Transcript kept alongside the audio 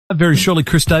Very shortly,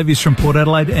 Chris Davies from Port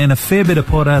Adelaide, and a fair bit of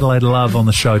Port Adelaide love on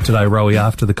the show today, Rowie,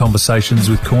 after the conversations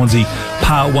with Cornsey.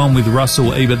 Part 1 with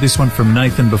Russell Ebert. This one from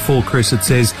Nathan before Chris. It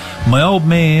says, my old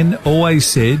man always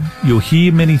said, you'll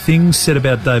hear many things said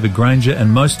about David Granger,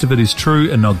 and most of it is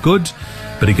true and not good,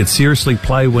 but he could seriously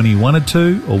play when he wanted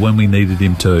to or when we needed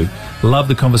him to. Love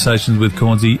the conversations with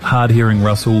Cornsey. Hard hearing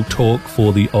Russell talk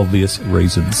for the obvious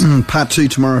reasons. Part 2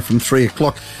 tomorrow from 3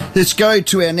 o'clock. Let's go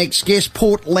to our next guest.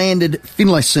 Port landed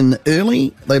Finlayson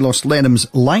early. They lost Laddams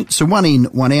late, so 1 in,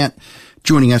 1 out.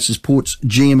 Joining us is Port's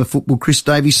GM of football, Chris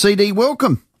Davies. CD,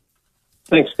 welcome.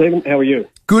 Thanks, Stephen. How are you?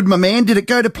 Good, my man. Did it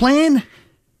go to plan?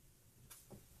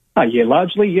 Yeah,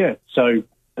 largely, yeah. So,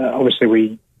 obviously,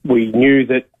 we knew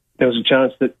that there was a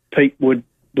chance that Pete would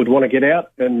want to get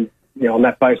out, and on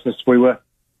that basis, we were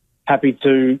happy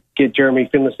to get Jeremy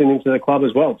Finlayson into the club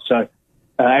as well. So,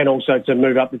 and also to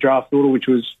move up the draft order, which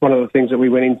was one of the things that we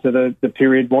went into the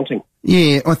period wanting.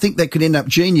 Yeah, I think that could end up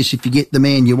genius if you get the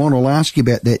man you want. I'll ask you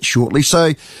about that shortly.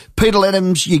 So, Peter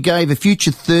Laddams, you gave a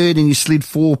future third and you slid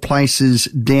 4 places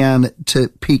down to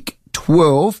pick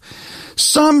 12.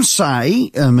 Some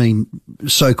say,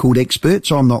 so-called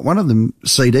experts, I'm not one of them,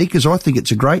 CD, because I think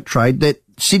it's a great trade, that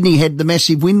Sydney had the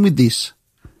massive win with this.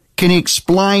 Can you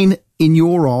explain, in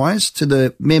your eyes, to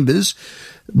the members,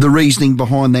 the reasoning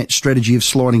behind that strategy of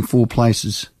sliding 4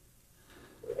 places?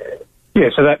 Yeah,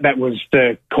 so that was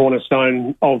the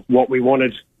cornerstone of what we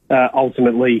wanted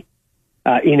ultimately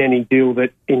in any deal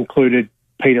that included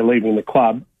Peter leaving the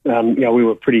club. We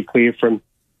were pretty clear from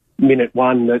minute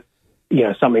one that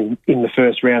something in the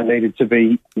first round needed to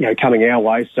be coming our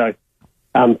way. So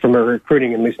from a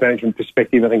recruiting and list management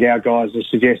perspective, I think our guys are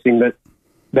suggesting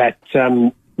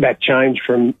that change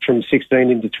from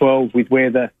 16 into 12 with where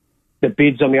the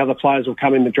bids on the other players will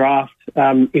come in the draft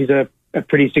is a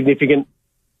pretty significant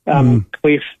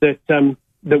cliff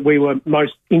that we were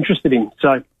most interested in.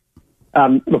 So,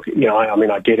 look,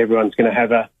 I get everyone's going to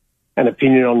have an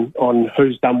opinion on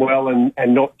who's done well and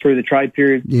not through the trade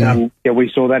period. Yeah.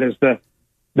 We saw that as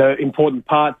the important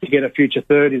part to get a future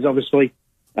third is obviously,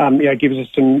 gives us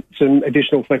some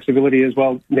additional flexibility as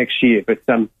well next year. But,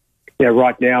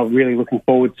 right now, really looking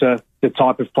forward to the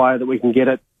type of player that we can get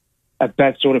at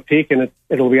that sort of pick, and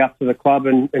it'll be up to the club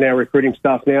and our recruiting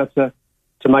staff now to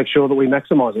make sure that we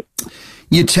maximise it.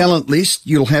 Your talent list,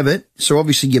 you'll have it. So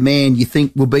obviously your man, you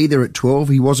think, will be there at 12.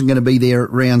 He wasn't going to be there at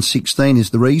round 16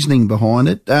 is the reasoning behind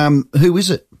it. Who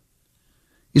is it?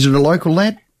 Is it a local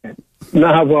lad?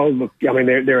 No, well, look,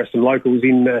 there are some locals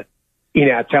in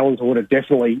our talent order,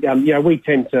 definitely. We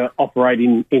tend to operate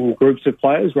in groups of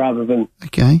players rather than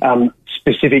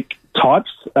specific types.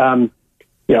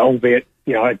 Albeit,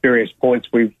 at various points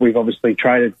we've obviously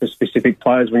traded for specific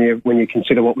players when you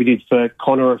consider what we did for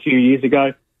Connor a few years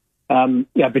ago.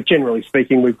 But generally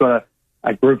speaking, we've got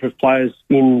a group of players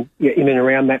in and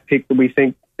around that pick that we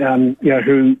think,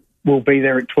 who will be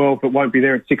there at 12 but won't be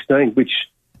there at 16, which,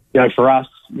 for us,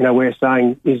 we're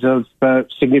saying is of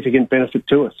significant benefit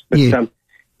to us. But,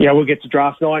 we'll get to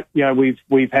draft night.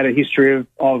 We've had a history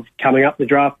of coming up the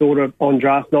draft order on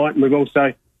draft night, and we've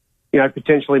also,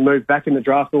 potentially moved back in the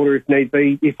draft order if need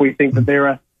be, if we think that there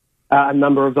are a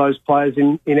number of those players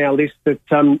in our list that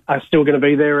are still going to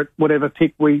be there at whatever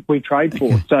pick we trade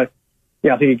for. So,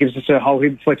 I think it gives us a whole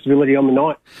heap of flexibility on the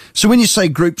night. So when you say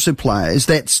groups of players,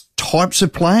 that's types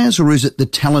of players, or is it the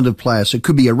talent of players? So it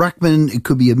could be a ruckman, it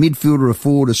could be a midfielder, a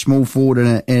forward, a small forward,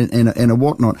 and a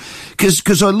whatnot.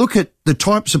 Because I look at the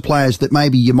types of players that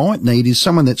maybe you might need is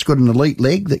someone that's got an elite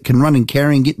leg that can run and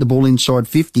carry and get the ball inside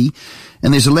 50.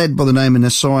 And there's a lad by the name of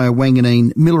Nasiah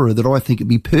Wanganeen Miller that I think would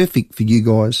be perfect for you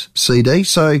guys, CD.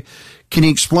 So can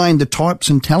you explain the types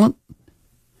and talent?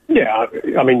 Yeah,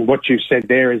 what you said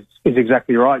there is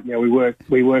exactly right. We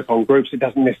work on groups. It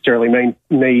doesn't necessarily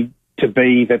need to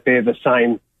be that they're the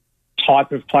same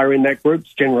type of player in that group.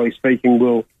 Generally speaking,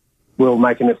 we'll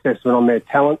make an assessment on their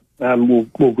talent.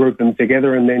 We'll group them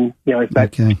together, and then if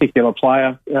that particular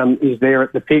player is there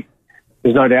at the pick,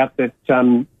 there's no doubt that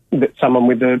that someone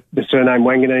with the surname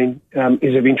Wanganeen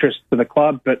is of interest to the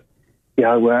club. But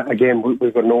again,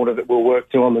 we've got an order that we'll work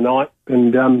to on the night,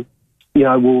 and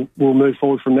we'll move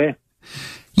forward from there.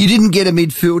 You didn't get a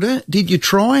midfielder, did you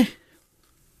try?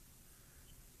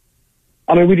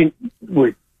 We didn't.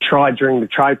 We tried during the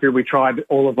trade period. We tried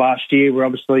all of last year. We're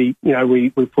obviously, we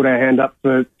put our hand up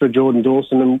for Jordan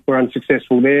Dawson and we're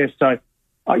unsuccessful there. So,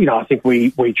 I think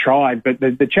we tried. But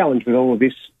the challenge with all of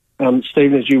this,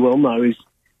 Stephen, as you well know,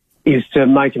 is to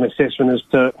make an assessment as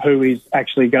to who is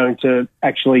actually going to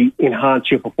actually enhance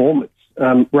your performance,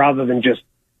 rather than just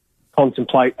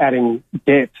contemplate adding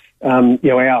depth.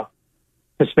 Our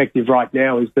perspective right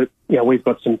now is that, we've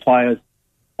got some players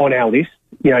on our list,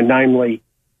 namely,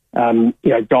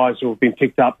 guys who have been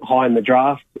picked up high in the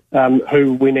draft,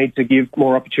 who we need to give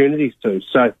more opportunities to.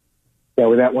 So,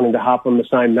 without wanting to harp on the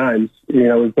same names,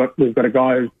 we've got a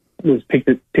guy who was picked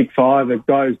at pick 5, a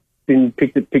guy who's been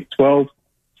picked at pick 12,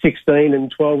 16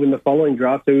 and 12 in the following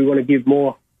draft who we want to give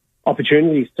more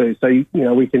opportunities to. So,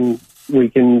 we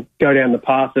can go down the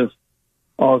path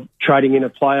of trading in a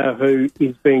player who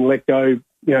is being let go,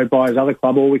 by his other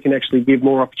club, or we can actually give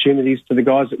more opportunities to the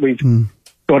guys that we've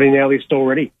got in our list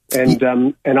already. And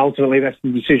ultimately that's the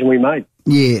decision we made.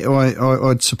 Yeah,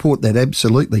 I'd support that,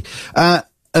 absolutely.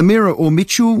 Amira or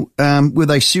Mitchell, were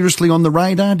they seriously on the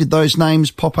radar? Did those names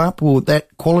pop up, or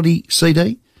that quality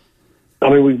CD? I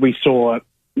mean, we saw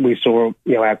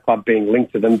our club being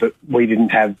linked to them, but we didn't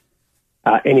have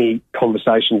any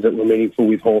conversations that were meaningful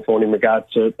with Hawthorn in regard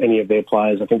to any of their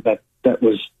players. I think that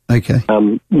was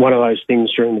one of those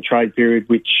things during the trade period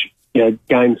which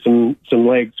gained some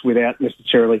legs without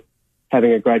necessarily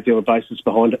having a great deal of basis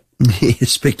behind it. Yeah,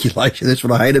 speculation. That's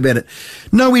what I hate about it.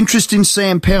 No interest in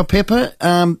Sam Powell-Pepper.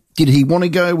 Did he want to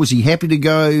go? Was he happy to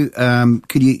go?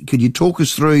 Could you talk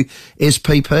us through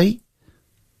SPP?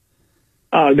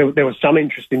 There was some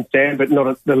interest in Sam, but not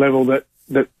at the level that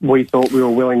we thought we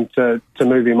were willing to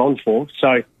move him on for.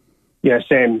 So,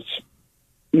 Sam's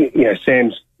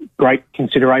great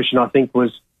consideration, I think,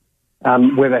 was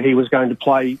whether he was going to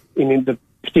play in the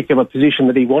particular position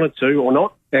that he wanted to or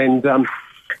not,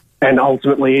 and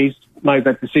ultimately he's made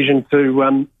that decision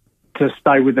to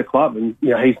stay with the club, and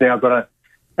he's now got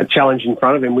a challenge in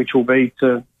front of him, which will be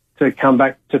to come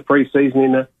back to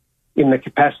pre-season in the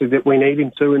capacity that we need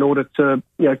him to in order to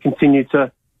continue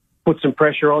to put some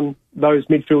pressure on those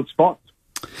midfield spots.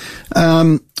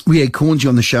 We had Cornsey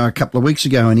on the show a couple of weeks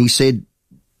ago, and he said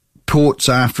Port's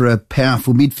after a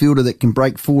powerful midfielder that can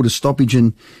break forward a stoppage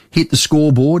and hit the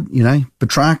scoreboard,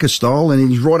 Petrarca style, and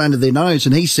he's right under their nose,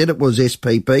 and he said it was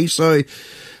SPP. So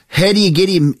how do you get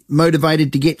him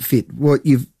motivated to get fit? What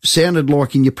you've sounded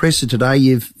like in your presser today,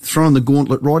 you've thrown the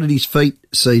gauntlet right at his feet,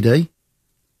 CD.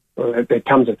 Well, there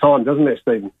comes a time, doesn't there,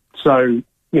 Stephen? So,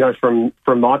 from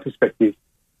my perspective,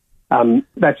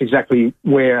 that's exactly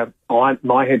where my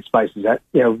headspace is at.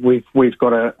 We've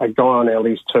got a guy on our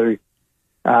list who,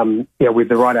 with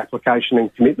the right application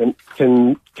and commitment,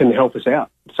 can help us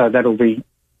out. So that'll be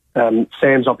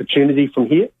Sam's opportunity from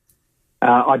here.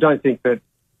 I don't think that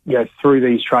through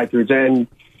these trade periods, and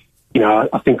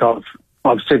I think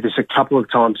I've said this a couple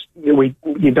of times.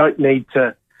 You don't need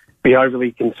to be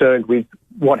overly concerned with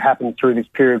what happened through this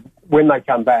period. When they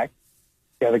come back,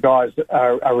 the guys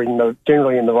are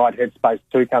generally in the right headspace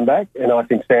to come back, and I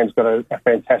think Sam's got a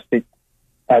fantastic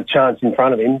chance in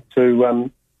front of him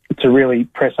to really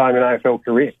press home an AFL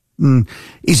career.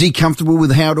 Is he comfortable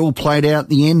with how it all played out in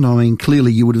the end? I mean,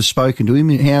 clearly you would have spoken to him.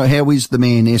 How is the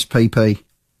man, SPP?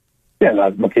 Yeah, no,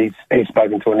 look, he's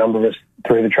spoken to a number of us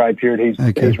through the trade period.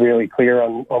 He's really clear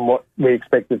on what we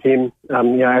expect of him,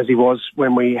 as he was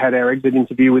when we had our exit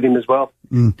interview with him as well.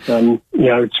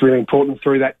 It's really important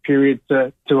through that period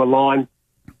to align,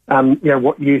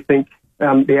 what you think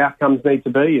the outcomes need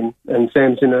to be. And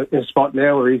Sam's in a spot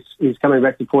now where he's coming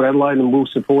back to Port Adelaide, and we'll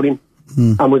support him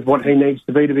with what he needs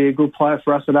to be a good player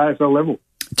for us at AFL level.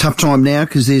 Tough time now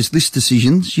because there's list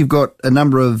decisions. You've got a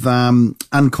number of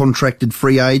uncontracted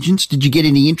free agents. Did you get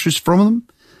any interest from them?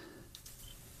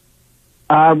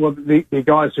 Well, the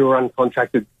guys who are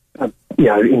uncontracted,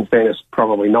 in fairness,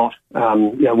 probably not.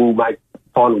 We'll make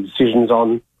final decisions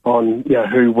on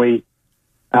who we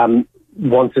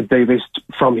want to delist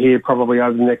from here probably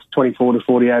over the next 24 to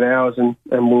 48 hours, and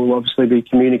we'll obviously be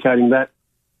communicating that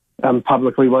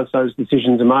publicly once those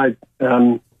decisions are made.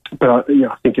 But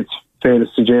I think it's fair to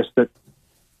suggest that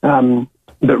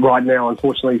that right now,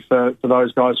 unfortunately, for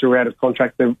those guys who are out of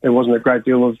contract, there wasn't a great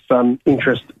deal of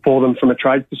interest for them from a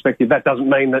trade perspective. That doesn't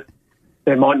mean that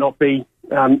there might not be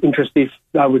interest if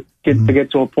they would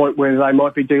get to a point where they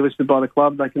might be delisted by the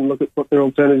club. They can look at what their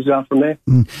alternatives are from there.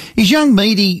 Is young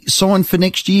Meady signed for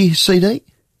next year, CD?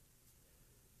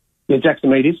 Yeah,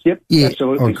 Jackson Mead is, yep, yeah,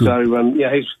 absolutely.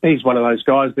 He's one of those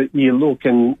guys that you look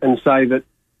and say that,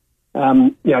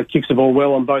 kicks the ball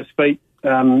well on both feet,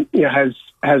 has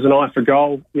an eye for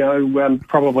goal.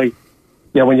 Probably,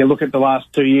 when you look at the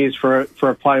last 2 years for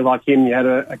a player like him, you had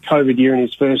a COVID year in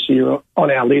his first year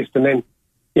on our list, and then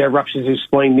ruptures his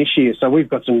spleen this year. So we've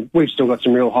still got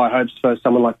some real high hopes for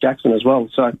someone like Jackson as well.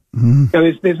 So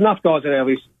there's enough guys on our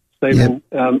list, Stephen.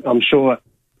 Yep. I'm sure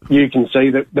you can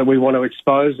see that we want to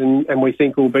expose, and we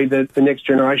think will be the next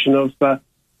generation of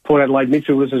Port Adelaide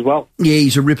midfielders as well. Yeah,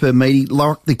 he's a ripper, Meady.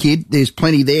 Like the kid. There's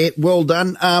plenty there. Well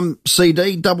done.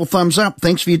 CD, double thumbs up.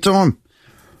 Thanks for your time.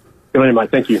 Good evening,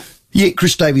 mate. Thank you. Yeah,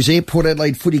 Chris Davies there, Port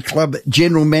Adelaide Footy Club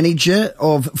General Manager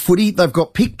of Footy. They've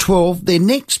got pick 12. Their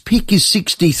next pick is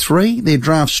 63. Their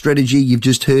draft strategy, you've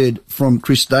just heard from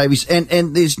Chris Davies. And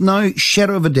there's no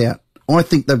shadow of a doubt, I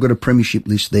think they've got a premiership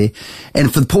list there.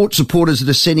 And for the Port supporters that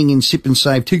are sending in sip and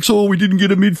save ticks, oh, we didn't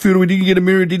get a midfielder, we didn't get a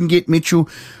Mirror, didn't get Mitchell.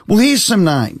 Well, here's some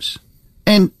names.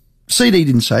 And CD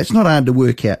didn't say, it's not hard to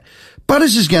work out.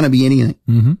 Butters is going to be anything.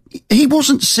 Mm-hmm. He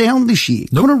wasn't sound this year.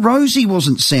 Nope. Connor Rosie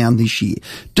wasn't sound this year.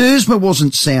 Dersma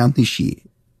wasn't sound this year.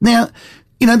 Now,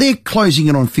 you know, they're closing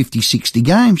it on 50, 60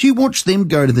 games. You watch them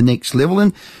go to the next level.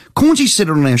 And Cornsey said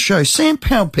it on our show, Sam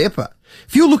Powell-Pepper,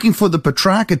 if you're looking for the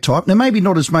Petrarca type, now maybe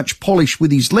not as much polish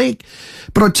with his leg,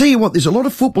 but I tell you what, there's a lot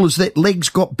of footballers that legs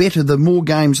got better the more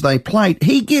games they played.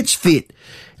 He gets fit,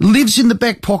 lives in the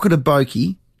back pocket of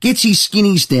Boakey, gets his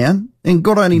skinnies down, and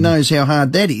God only knows how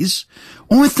hard that is.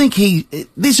 I think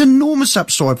there's enormous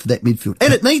upside for that midfield.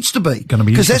 And it needs to be.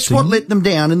 Because that's what let them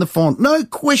down in the final. No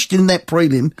question in that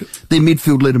prelim, their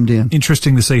midfield let them down.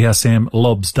 Interesting to see how Sam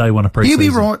lobs day one of pre-season.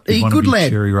 He'll be right. He's a good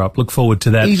lad. Look forward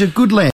to that. He's a good lad.